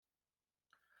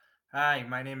Hi,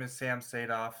 my name is Sam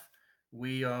Sadoff.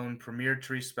 We own Premier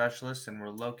Tree Specialists and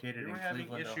we're We located were in having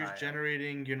Cleveland, issues Ohio.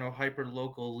 generating, hyper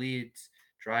local leads,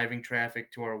 driving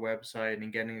traffic to our website,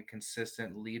 and getting a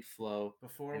consistent lead flow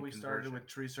Before and we started with conversion.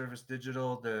 Tree Service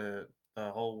Digital, the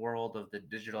whole world of the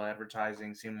digital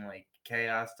advertising seemed like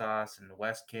chaos to us, and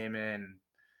West came in,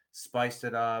 spiced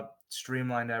it up,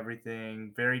 streamlined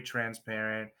everything, very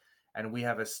transparent, and we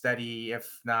have a steady,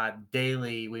 if not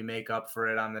daily, we make up for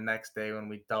it on the next day when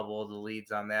we double the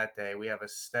leads on that day. We have a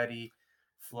steady We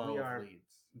flow of are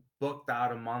leads. Booked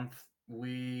out a month,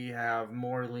 we have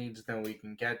more leads than we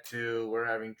can get to. We're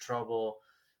having trouble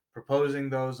proposing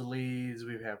those leads.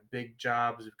 We have big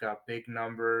jobs. We've got big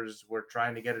numbers. We're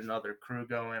trying to get another crew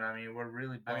going. I mean, we're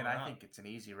really blowing I up. think Think it's an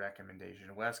easy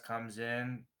recommendation. Wes comes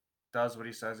in, does what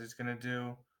he says he's going to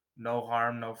do. No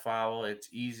harm, no foul. It's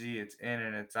easy. It's in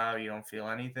and it's out. You don't feel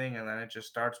anything. And then it just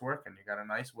starts working. You got a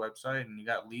nice website and you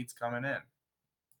got leads coming in.